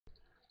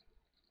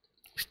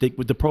Stick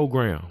with the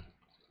program.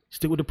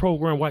 Stick with the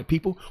program, white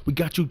people. We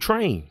got you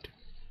trained.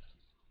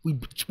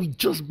 We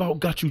just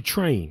about got you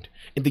trained.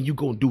 And then you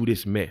gonna do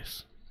this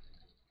mess.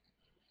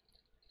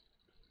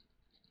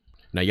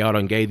 Now y'all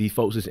done gave these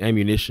folks this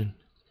ammunition,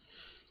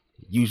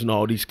 using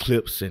all these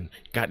clips and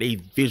got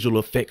these visual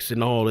effects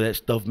and all of that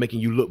stuff making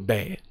you look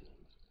bad.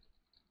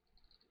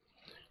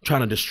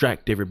 Trying to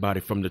distract everybody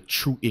from the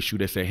true issue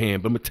that's at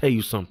hand. But I'm gonna tell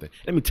you something.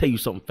 Let me tell you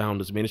something,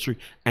 Founders Ministry.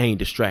 I ain't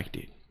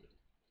distracted.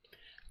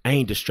 I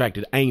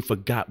ain't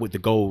forgot what the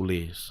goal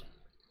is.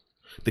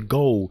 The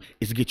goal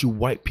is to get you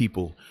white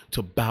people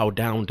to bow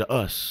down to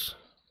us.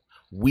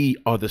 We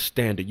are the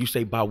standard. You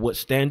say by what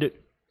standard?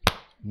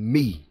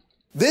 Me.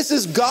 This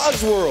is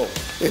God's world,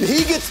 and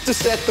he gets to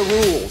set the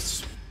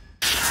rules.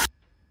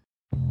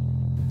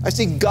 I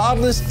see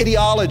godless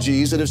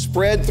ideologies that have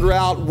spread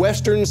throughout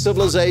Western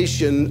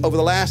civilization over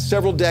the last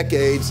several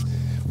decades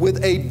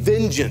with a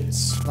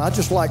vengeance. I'd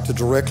just like to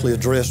directly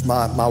address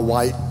my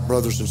white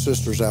brothers and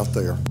sisters out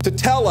there. To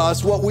tell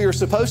us what we are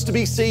supposed to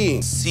be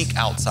seeing. Seek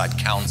outside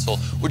counsel.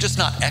 We're just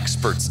not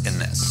experts in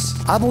this.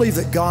 I believe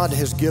that God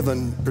has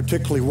given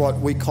particularly what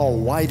we call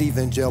white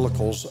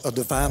evangelicals a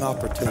divine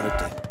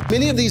opportunity.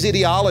 Many of these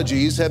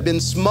ideologies have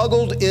been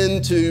smuggled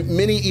into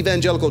many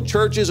evangelical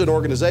churches and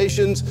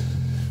organizations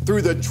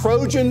through the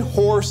Trojan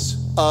horse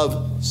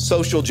of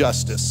social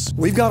justice.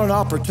 We've got an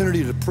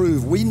opportunity to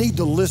prove we need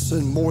to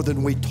listen more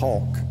than we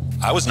talk.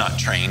 I was not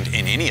trained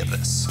in any of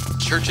this.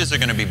 Churches are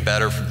going to be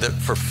better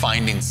for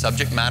finding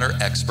subject matter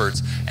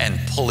experts and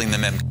pulling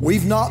them in.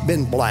 We've not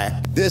been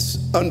black. This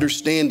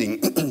understanding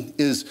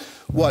is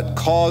what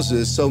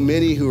causes so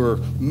many who are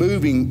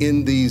moving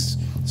in these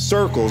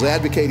circles,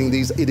 advocating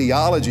these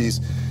ideologies,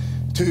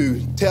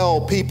 to tell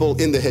people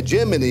in the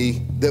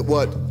hegemony that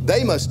what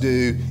they must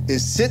do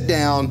is sit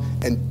down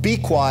and be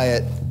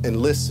quiet and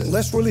listen.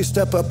 Let's really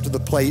step up to the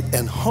plate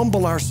and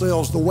humble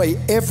ourselves the way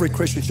every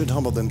Christian should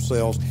humble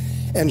themselves,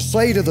 and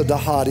say to the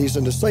jihadis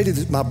and to say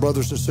to my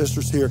brothers and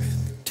sisters here,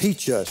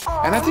 teach us.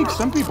 And I think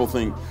some people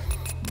think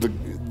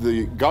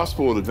the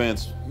gospel would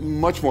advance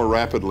much more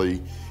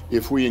rapidly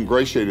if we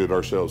ingratiated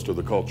ourselves to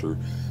the culture.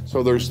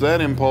 So there's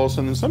that impulse,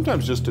 and then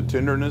sometimes just a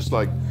tenderness,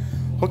 like,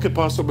 what could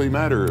possibly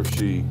matter if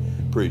she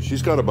preached?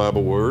 She's got a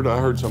Bible word. I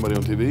heard somebody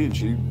on TV and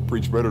she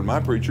preached better than my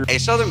preacher. A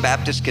Southern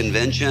Baptist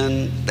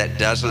convention that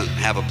doesn't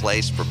have a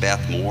place for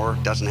Beth Moore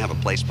doesn't have a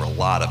place for a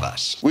lot of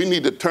us. We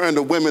need to turn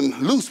the women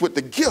loose with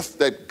the gift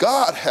that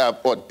God have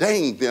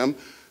ordained them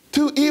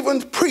to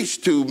even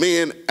preach to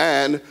men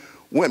and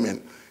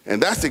women.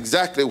 And that's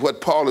exactly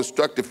what Paul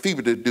instructed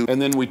Phoebe to do.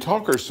 And then we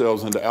talk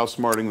ourselves into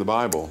outsmarting the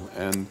Bible.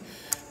 And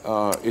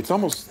it's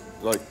almost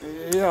like,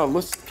 yeah,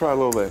 let's try a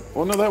little of that.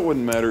 Well, no, that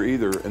wouldn't matter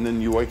either. And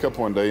then you wake up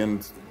one day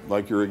and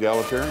like you're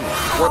egalitarian.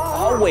 We're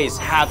always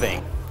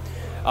having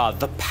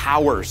the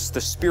powers,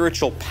 the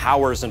spiritual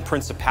powers and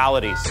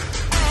principalities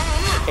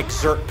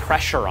exert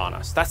pressure on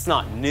us. That's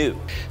not new.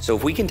 So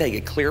if we can take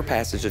a clear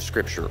passage of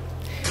Scripture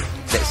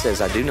that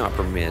says, I do not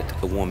permit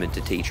a woman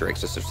to teach or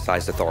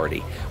exercise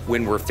authority,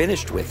 when we're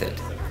finished with it,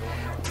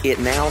 it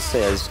now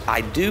says,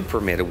 I do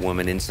permit a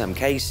woman in some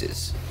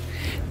cases,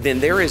 then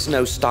there is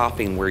no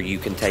stopping where you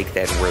can take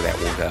that and where that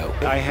will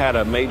go. I had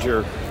a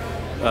major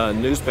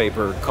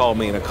newspaper call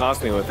me and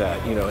accost me with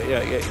that. You know,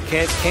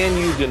 can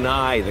you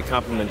deny the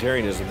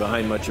complementarianism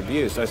behind much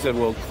abuse? I said,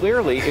 well,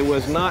 clearly it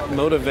was not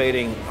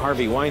motivating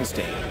Harvey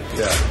Weinstein.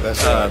 Yeah,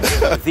 that's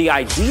right. The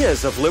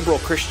ideas of liberal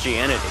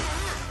Christianity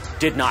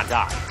did not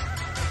die.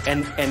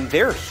 And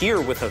they're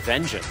here with a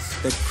vengeance.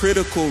 The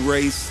critical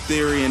race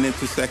theory and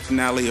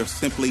intersectionality are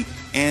simply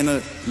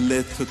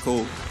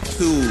analytical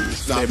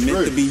tools. They're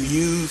meant to be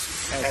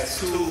used as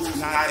tools,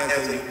 not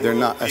as a... They're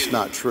not, that's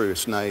not true,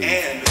 it's naive.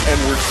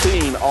 And we're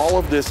seeing all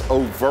of this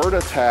overt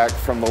attack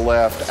from the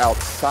left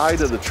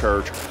outside of the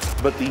church,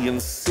 but the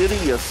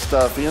insidious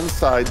stuff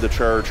inside the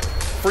church,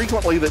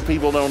 frequently that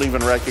people don't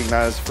even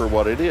recognize for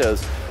what it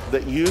is,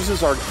 that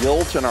uses our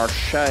guilt and our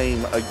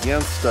shame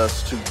against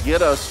us to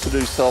get us to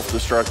do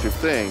self-destructive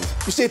things.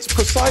 You see, it's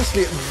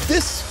precisely at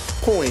this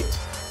point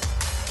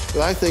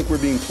that I think we're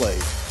being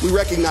played. We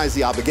recognize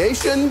the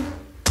obligation,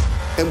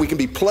 and we can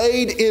be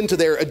played into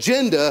their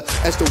agenda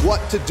as to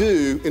what to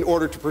do in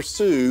order to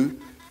pursue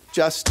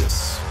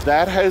justice.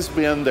 That has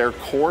been their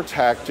core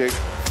tactic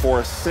for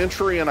a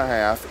century and a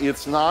half.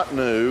 It's not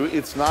new.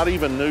 It's not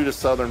even new to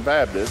Southern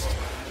Baptists,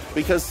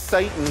 because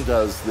Satan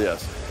does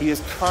this. He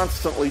is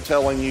constantly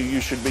telling you you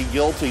should be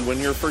guilty when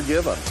you're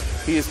forgiven.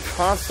 He is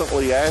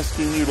constantly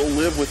asking you to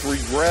live with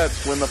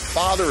regrets when the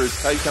Father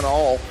has taken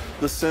all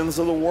the sins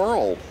of the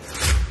world.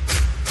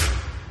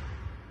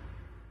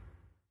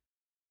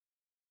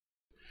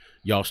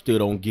 Y'all still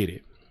don't get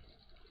it.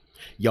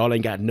 Y'all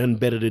ain't got nothing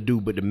better to do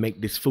but to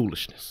make this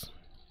foolishness.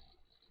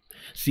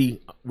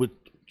 See, we're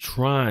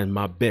trying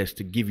my best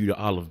to give you the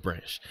olive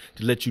branch,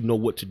 to let you know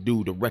what to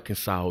do to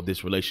reconcile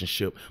this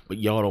relationship, but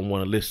y'all don't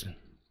want to listen.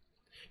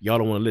 Y'all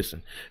don't want to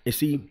listen. And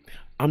see,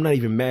 I'm not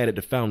even mad at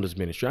the Founders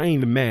Ministry. I ain't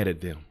even mad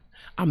at them.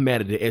 I'm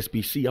mad at the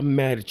SBC. I'm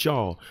mad at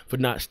y'all for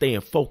not staying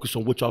focused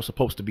on what y'all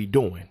supposed to be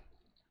doing.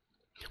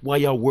 Why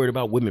y'all worried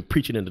about women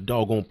preaching in the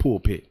doggone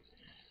pulpit?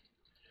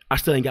 I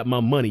still ain't got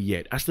my money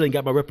yet. I still ain't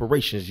got my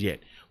reparations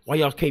yet. Why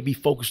y'all can't be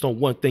focused on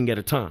one thing at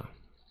a time?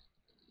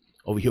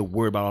 Over here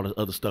worried about all this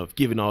other stuff,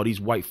 giving all these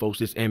white folks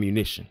this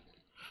ammunition.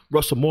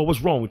 Russell Moore,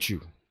 what's wrong with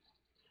you?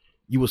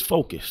 You was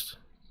focused.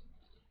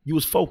 You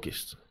was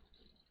focused.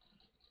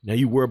 Now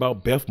you worry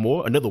about Beth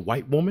Moore, another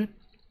white woman?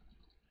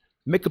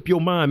 Make up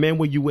your mind, man,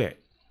 where you at?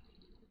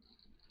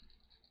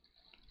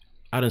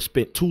 I done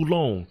spent too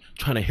long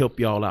trying to help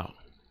y'all out.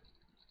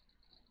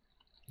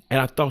 And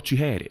I thought you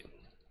had it.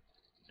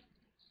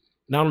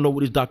 Now I don't know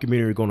what this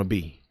documentary gonna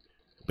be,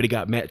 but it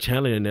got Matt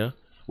Chandler in there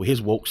with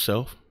his woke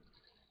self,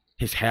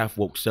 his half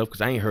woke self,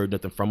 because I ain't heard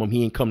nothing from him.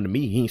 He ain't come to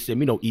me. He ain't sent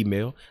me no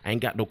email. I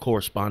ain't got no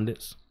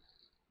correspondence.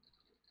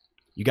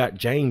 You got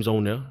James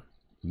on there,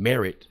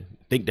 Merritt,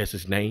 I think that's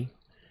his name.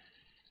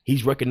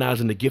 He's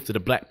recognizing the gift of the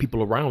black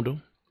people around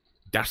him.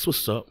 That's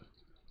what's up.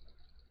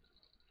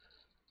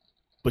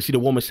 But see, the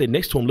woman sitting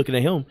next to him looking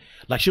at him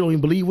like she don't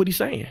even believe what he's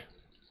saying.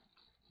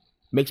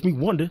 Makes me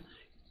wonder,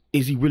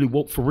 is he really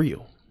woke for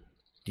real?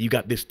 You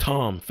got this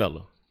Tom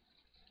fella,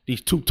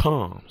 these two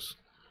Toms,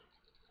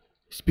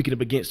 speaking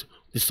up against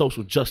this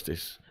social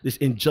justice, this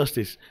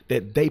injustice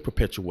that they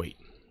perpetuate.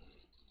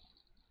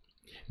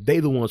 They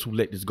the ones who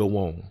let this go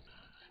on.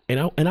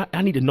 And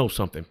I need to know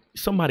something.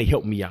 Somebody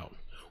help me out.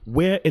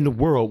 Where in the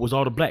world was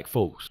all the black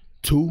folks?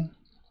 Two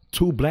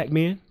black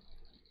men?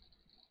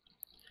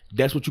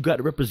 That's what you got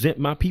to represent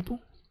my people?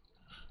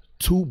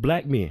 2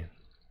 black men.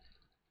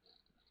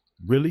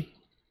 Really?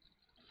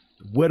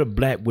 Where the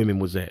black women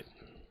was at?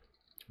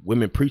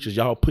 Women preachers,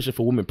 y'all pushing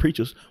for women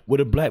preachers. Where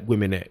the black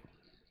women at?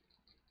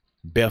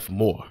 Beth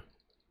Moore.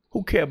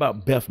 Who care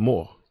about Beth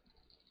Moore?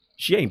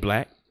 She ain't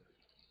black.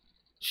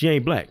 She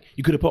ain't black.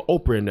 You could have put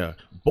Oprah in there.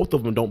 Both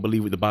of them don't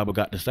believe what the Bible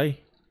got to say.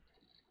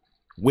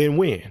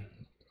 Win-win.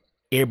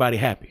 Everybody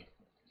happy.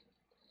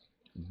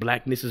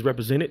 Blackness is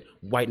represented,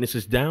 whiteness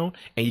is down,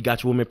 and you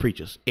got your women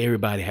preachers.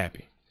 Everybody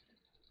happy.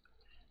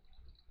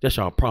 That's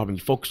y'all problem.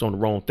 You focus on the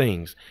wrong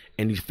things.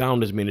 And these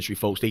Founders Ministry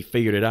folks, they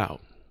figured it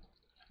out.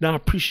 Now I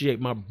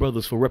appreciate my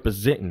brothers for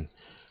representing.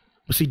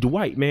 But see,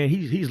 Dwight, man,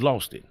 he's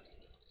lost it.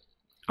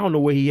 I don't know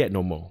where he at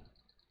no more.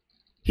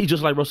 He's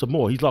just like Russell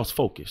Moore. He's lost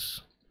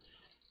focus.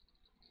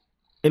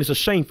 And it's a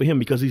shame for him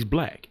because he's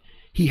black.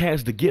 He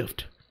has the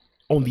gift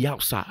on the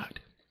outside.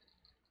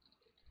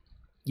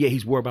 Yeah,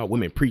 he's worried about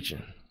women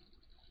preaching.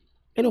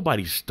 Ain't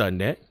nobody studying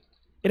that.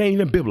 It ain't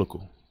even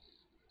biblical.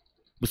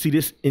 But see,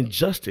 this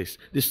injustice,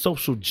 this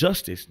social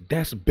justice,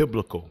 that's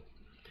biblical.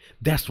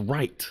 That's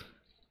right.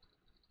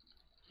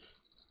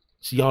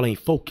 See, y'all ain't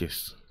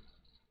focused.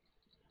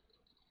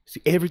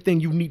 See, everything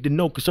you need to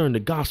know concerning the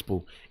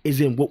gospel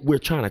is in what we're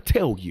trying to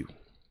tell you.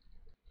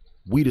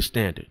 We the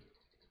standard.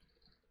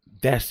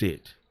 That's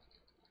it.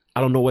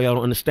 I don't know why y'all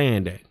don't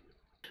understand that.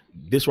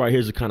 This right here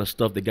is the kind of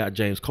stuff that got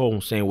James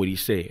Cole saying what he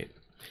said.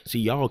 See,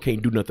 y'all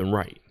can't do nothing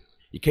right.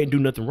 You can't do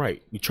nothing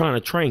right. We're trying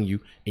to train you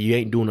and you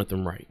ain't doing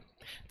nothing right.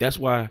 That's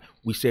why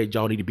we said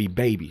y'all need to be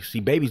babies. See,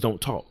 babies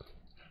don't talk.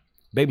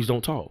 Babies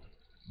don't talk.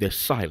 They're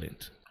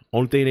silent.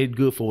 Only thing they're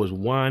good for is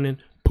whining,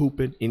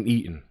 pooping, and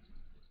eating.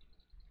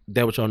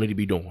 That's what y'all need to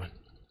be doing.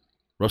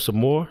 Russell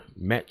Moore,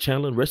 Matt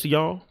Chandler, the rest of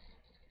y'all,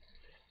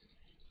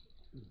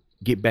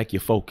 get back your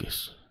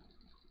focus.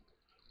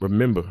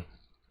 Remember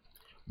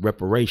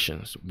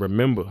reparations.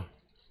 Remember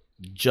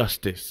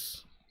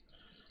justice.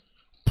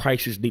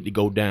 Prices need to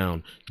go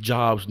down.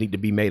 Jobs need to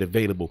be made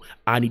available.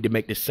 I need to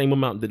make the same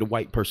amount that the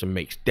white person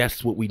makes.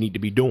 That's what we need to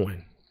be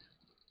doing.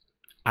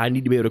 I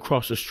need to be able to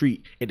cross the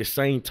street at the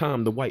same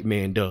time the white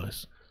man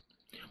does.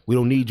 We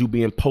don't need you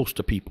being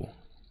poster people.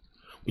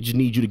 We just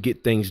need you to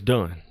get things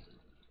done.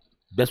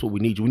 That's what we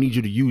need you. We need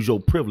you to use your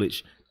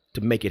privilege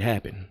to make it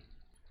happen.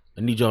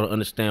 I need y'all to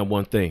understand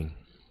one thing,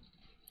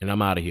 and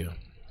I'm out of here.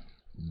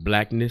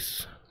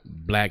 Blackness,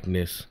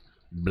 blackness,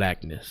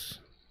 blackness.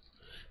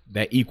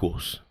 That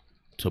equals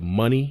to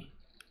money,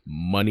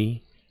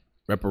 money,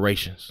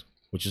 reparations,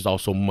 which is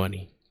also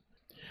money.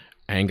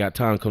 I ain't got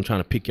time to come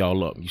trying to pick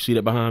y'all up. You see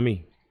that behind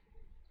me?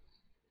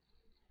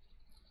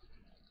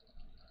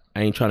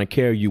 I ain't trying to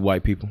carry you,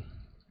 white people.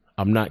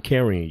 I'm not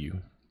carrying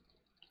you.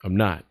 I'm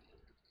not.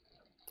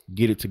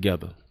 Get it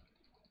together.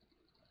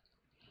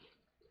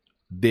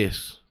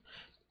 This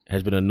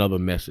has been another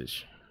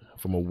message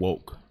from a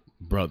woke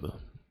brother.